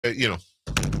You know,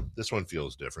 this one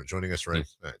feels different. Joining us right, it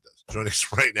does. Joining us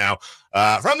right now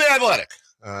from the Athletic,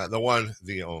 the one,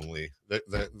 the only,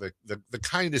 the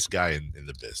kindest guy in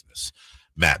the business,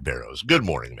 Matt Barrows. Good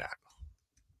morning, Matt.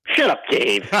 Shut up,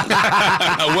 Dave.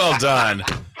 Well done.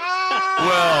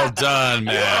 Well done,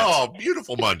 Matt. Oh,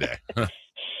 beautiful Monday.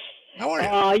 How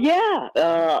are you?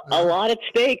 A lot at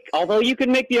stake. Although you could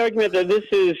make the argument that this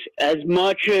is as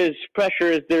much as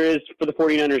pressure as there is for the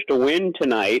 49ers to win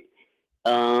tonight.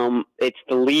 It's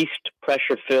the least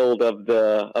pressure-filled of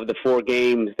the 4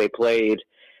 games they played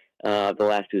the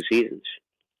last 2 seasons.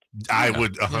 I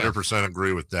would 100%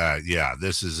 agree with that. Yeah,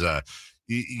 this is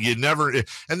you never,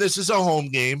 and this is a home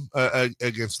game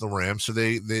against the Rams, so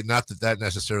they not that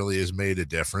necessarily has made a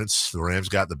difference. The Rams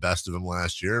got the best of them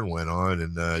last year and went on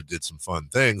and did some fun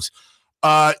things.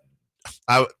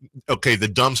 Okay, the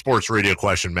dumb sports radio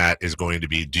question, Matt, is going to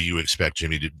be, do you expect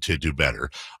Jimmy to do better?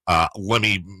 Let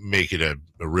me make it a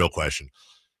real question.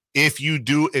 If you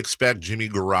do expect Jimmy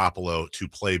Garoppolo to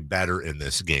play better in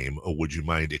this game, would you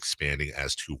mind expanding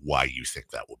as to why you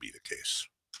think that will be the case?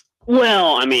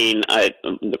 Well, I mean,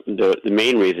 the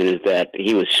main reason is that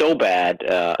he was so bad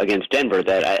against Denver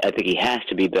that I think he has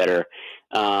to be better.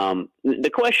 The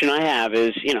question I have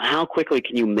is, how quickly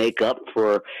can you make up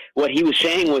for what he was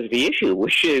saying was the issue,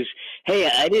 which is, hey,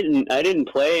 I didn't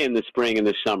play in the spring and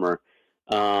the summer.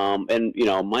 And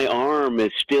my arm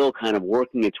is still kind of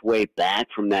working its way back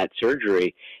from that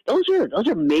surgery. Those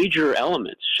are major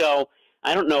elements. So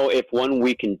I don't know if 1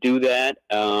 week can do that.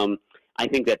 I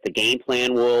think that the game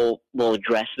plan will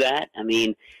address that. I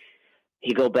mean,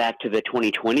 you go back to the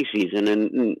 2020 season,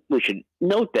 and we should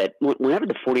note that whenever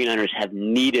the 49ers have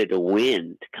needed a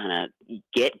win to kind of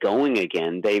get going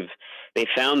again, they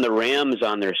found the Rams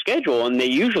on their schedule, and they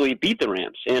usually beat the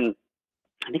Rams. And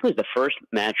I think it was the first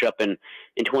matchup in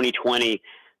 2020.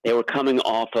 They were coming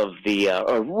off of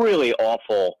a really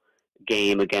awful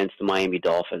game against the Miami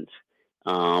Dolphins.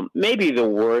 Maybe the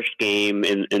worst game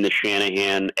in the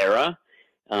Shanahan era.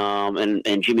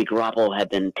 And Jimmy Garoppolo had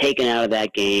been taken out of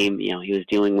that game. He was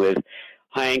dealing with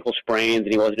high ankle sprains,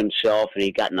 and he wasn't himself, and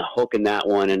he'd gotten the hook in that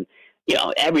one. And,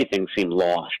 everything seemed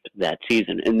lost that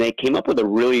season. And they came up with a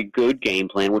really good game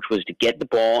plan, which was to get the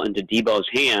ball into Debo's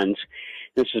hands.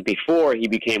 This was before he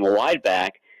became a wide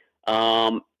back,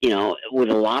 with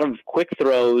a lot of quick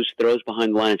throws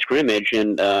behind the line of scrimmage.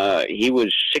 And he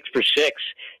was 6 for 6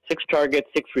 targets,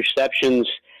 6 receptions,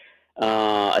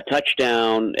 a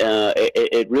touchdown.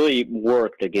 It really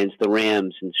worked against the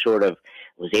Rams and sort of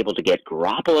was able to get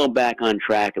Garoppolo back on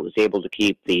track. It was able to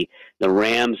keep the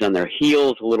Rams on their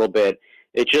heels a little bit.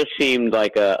 It just seemed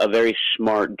like a very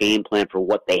smart game plan for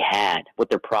what they had, what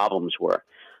their problems were.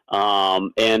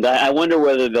 And I wonder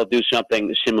whether they'll do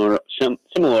something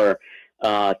similar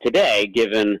today,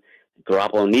 given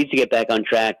Garoppolo needs to get back on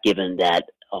track, given that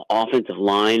offensive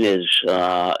line is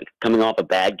coming off a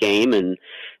bad game and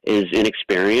is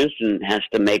inexperienced and has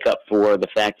to make up for the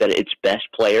fact that its best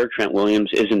player, Trent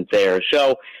Williams, isn't there.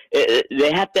 So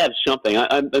they have to have something.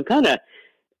 I'm kind of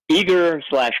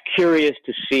eager/curious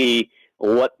to see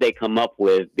what they come up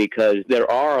with, because there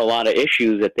are a lot of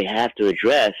issues that they have to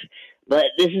address. But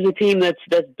this is a team that's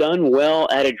done well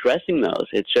at addressing those.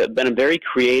 It's been a very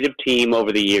creative team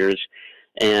over the years,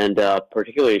 and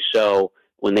particularly so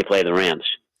when they play the Rams.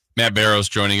 Matt Barrows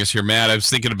joining us here. Matt, I was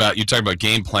thinking about, you talking about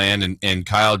game plan, and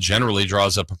Kyle generally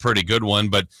draws up a pretty good one,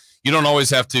 but you don't always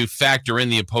have to factor in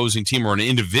the opposing team or an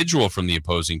individual from the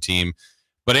opposing team.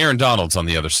 But Aaron Donald's on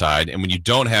the other side, and when you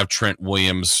don't have Trent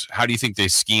Williams, how do you think they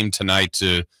scheme tonight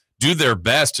to do their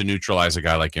best to neutralize a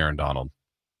guy like Aaron Donald?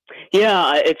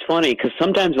 Yeah, it's funny because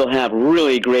sometimes they'll have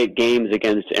really great games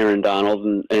against Aaron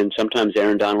Donald, and sometimes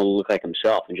Aaron Donald will look like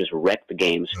himself and just wreck the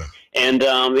games. And,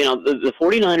 the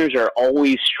 49ers are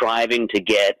always striving to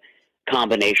get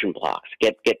combination blocks,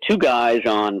 get 2 guys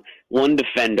on 1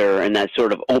 defender, and that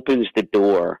sort of opens the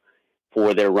door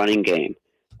for their running game.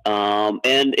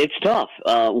 And it's tough.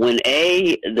 When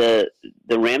the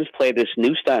Rams play this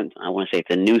new style, I want to say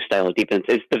it's a new style of defense.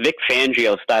 It's the Vic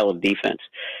Fangio style of defense.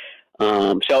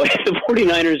 So if the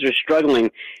 49ers are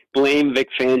struggling, blame Vic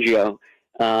Fangio.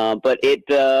 But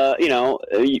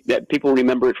people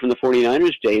remember it from the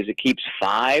 49ers days. It keeps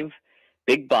 5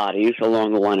 big bodies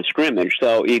along the line of scrimmage.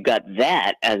 So you've got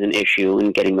that as an issue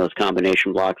in getting those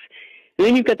combination blocks. And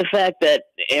then you've got the fact that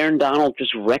Aaron Donald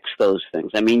just wrecks those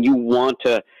things. I mean, you want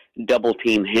to double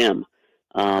team him.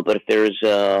 But if there's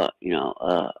a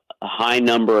high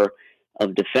number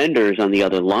of defenders on the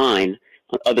other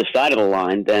side of the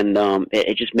line, then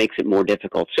it just makes it more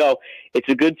difficult. So it's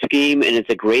a good scheme, and it's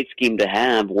a great scheme to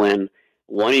have when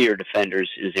one of your defenders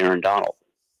is Aaron Donald.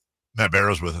 Matt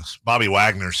Barrows with us. Bobby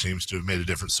Wagner seems to have made a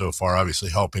difference so far, obviously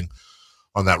helping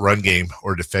on that run game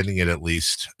or defending it at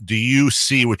least. Do you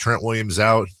see with Trent Williams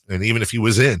out, and even if he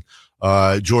was in,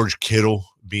 George Kittle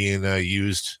being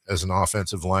used as an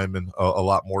offensive lineman a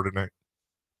lot more tonight?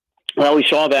 Well, we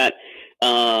saw that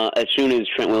as soon as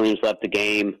Trent Williams left the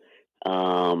game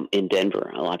in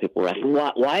Denver. A lot of people were asking,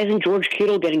 why isn't George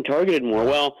Kittle getting targeted more?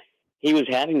 Well, he was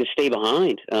having to stay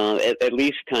behind, at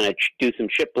least kind of do some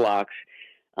chip blocks.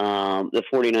 The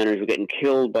 49ers were getting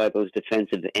killed by those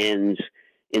defensive ends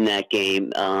in that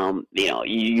game.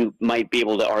 You might be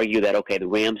able to argue that, okay, the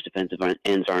Rams' defensive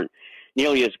ends aren't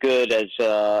nearly as good as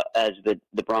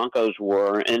the Broncos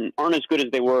were, and aren't as good as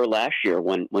they were last year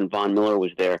when Von Miller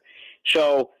was there.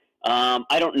 So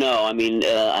I don't know. I mean,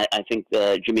 I think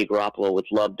Jimmy Garoppolo would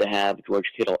love to have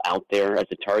George Kittle out there as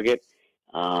a target.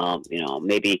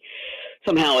 Maybe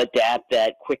somehow adapt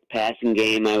that quick passing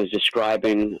game I was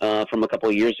describing from a couple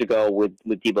of years ago with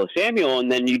Deebo Samuel,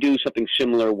 and then you do something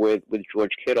similar with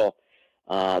George Kittle.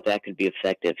 That could be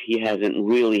effective. He hasn't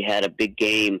really had a big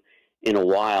game in a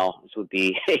while. This would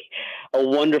be a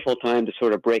wonderful time to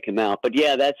sort of break him out. But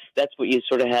yeah, that's what you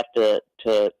sort of have to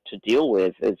deal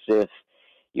with. Is if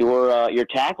your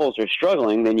tackles are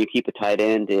struggling, then you keep a tight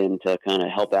end in to kind of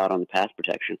help out on the pass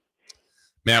protection.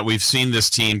 Matt, we've seen this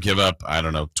team give up,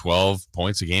 12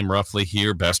 points a game roughly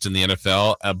here, best in the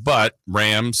NFL. But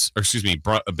Bears,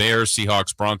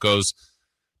 Seahawks, Broncos,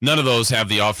 none of those have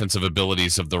the offensive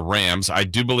abilities of the Rams. I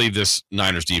do believe this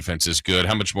Niners defense is good.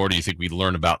 How much more do you think we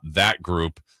learn about that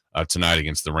group tonight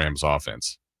against the Rams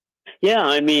offense? Yeah,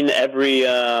 I mean, every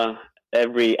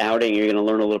outing you're going to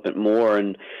learn a little bit more.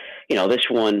 And, this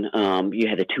one, you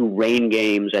had the two rain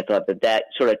games. I thought that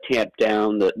sort of tamped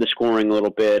down the scoring a little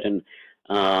bit. And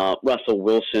Russell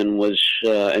Wilson was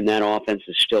in that offense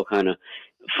is still kind of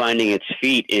finding its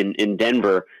feet in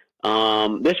Denver.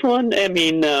 This one, I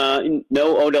mean,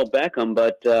 no Odell Beckham,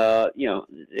 but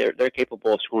they're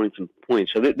capable of scoring some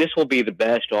points. So this will be the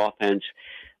best offense,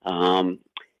 an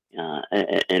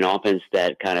offense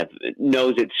that kind of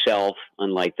knows itself,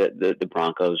 unlike the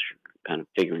Broncos kind of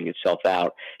figuring itself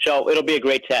out. So it'll be a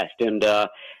great test, and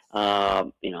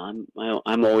I'm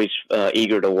always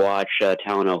eager to watch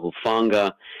Talanoa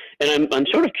Hufanga, and I'm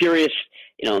sort of curious.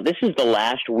 This is the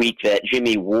last week that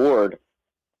Jimmy Ward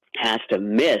has to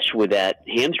miss with that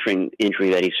hamstring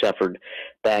injury that he suffered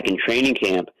back in training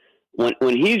camp. When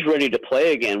he's ready to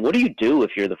play again, what do you do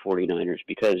if you're the 49ers?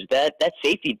 Because that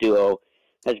safety duo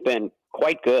has been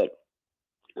quite good.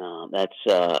 That's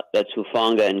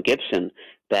Hufanga and Gibson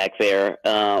back there.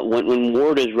 When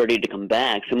Ward is ready to come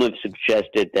back, some have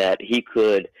suggested that he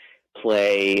could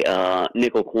play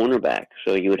nickel cornerback.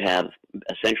 So you would have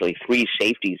essentially three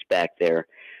safeties back there,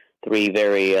 three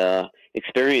very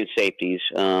experienced safeties,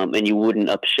 and you wouldn't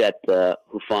upset the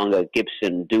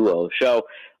Hufanga-Gibson duo. So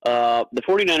the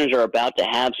 49ers are about to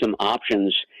have some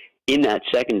options in that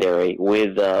secondary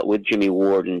with Jimmy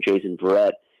Ward and Jason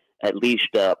Verrett, at least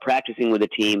practicing with the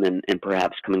team and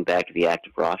perhaps coming back to the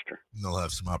active roster. They'll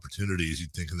have some opportunities.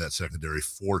 You'd think of that secondary,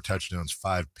 4 touchdowns,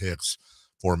 5 picks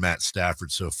for Matt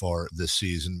Stafford so far this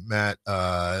season. Matt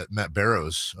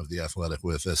Barrows of The Athletic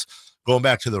with us. Going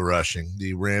back to the rushing,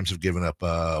 the Rams have given up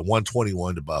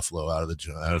 121 to Buffalo out of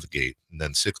the gate, and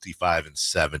then 65 and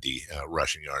 70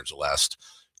 rushing yards the last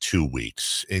 2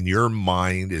 weeks. In your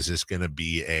mind, is this going to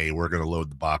be we're going to load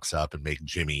the box up and make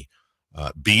Jimmy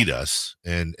beat us?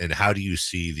 And how do you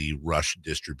see the rush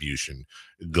distribution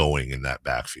going in that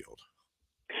backfield?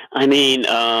 I mean,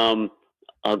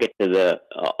 I'll get to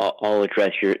I'll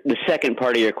address the second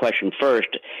part of your question first.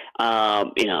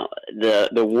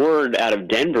 The word out of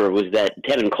Denver was that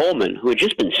Tevin Coleman, who had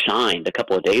just been signed a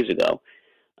couple of days ago,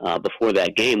 before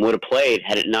that game, would have played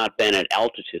had it not been at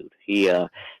altitude. He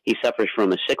suffers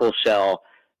from a sickle cell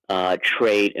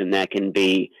trait, and that can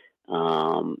be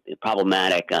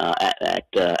problematic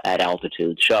at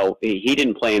altitude. So he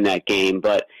didn't play in that game,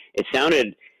 but it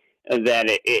sounded that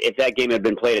if that game had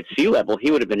been played at sea level, he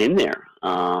would have been in there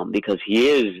because he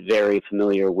is very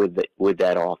familiar with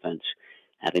that offense,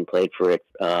 having played for it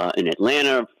in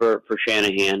Atlanta for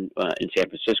Shanahan, in San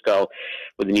Francisco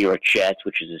with the New York Jets,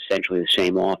 which is essentially the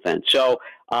same offense. So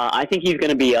I think he's going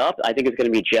to be up. I think it's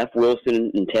going to be Jeff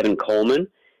Wilson and Tevin Coleman.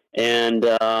 And,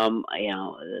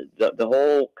 the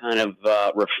whole kind of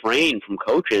refrain from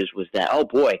coaches was that, oh,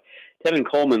 boy, Tevin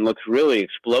Coleman looks really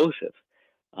explosive.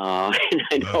 And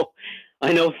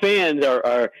I know fans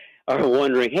are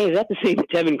wondering, hey, is that the same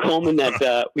Tevin Coleman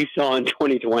that we saw in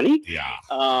 2020? Yeah.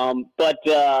 But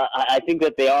I think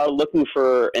that they are looking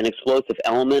for an explosive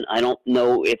element. I don't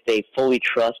know if they fully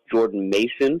trust Jordan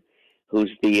Mason,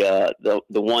 who's the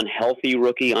one healthy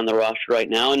rookie on the roster right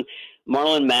now. And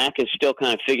Marlon Mack is still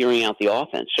kind of figuring out the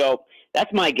offense. So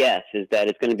that's my guess, is that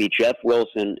it's going to be Jeff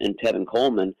Wilson and Tevin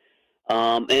Coleman.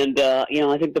 I think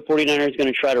the 49ers are going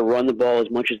to try to run the ball as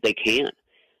much as they can.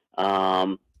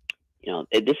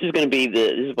 This is going to be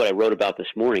this is what I wrote about this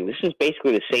morning. This is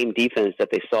basically the same defense that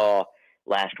they saw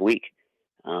last week.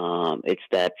 It's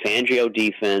that Fangio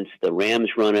defense. The Rams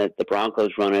run it. The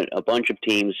Broncos run it. A bunch of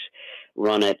teams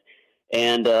run it.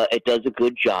 And it does a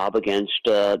good job against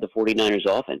the 49ers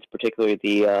offense, particularly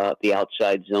the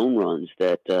outside zone runs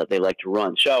that they like to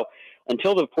run. So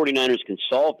until the 49ers can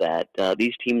solve that,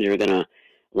 these teams are going to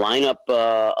line up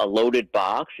a loaded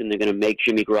box, and they're going to make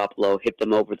Jimmy Garoppolo hit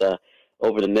them over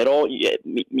the middle.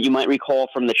 You might recall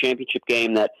from the championship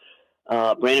game that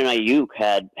Brandon Ayuk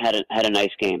had a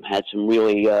nice game, had some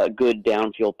really good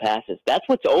downfield passes. That's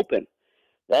what's open.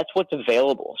 That's what's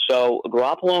available. So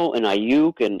Garoppolo and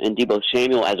Ayuk and Deebo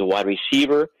Samuel as a wide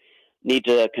receiver need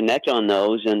to connect on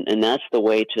those, and that's the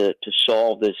way to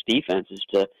solve this defense, is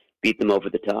to beat them over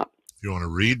the top. If you want to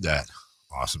read that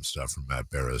awesome stuff from Matt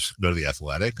Barrows, go to The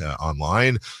Athletic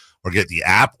online, or get the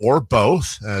app, or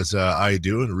both, as I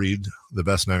do, and read the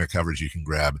best Niner coverage you can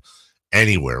grab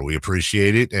anywhere. We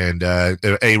appreciate it. And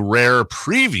a rare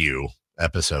preview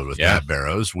episode with Matt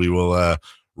Barrows. We will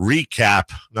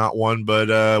recap not one, but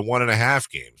 1.5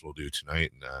 games we'll do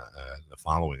tonight, and the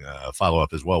following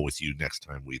follow-up as well with you next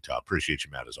time we talk. Appreciate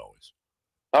you, Matt, as always.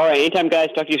 All right. Anytime, guys.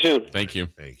 Talk to you soon. Thank you.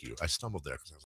 Thank you. I stumbled there because I was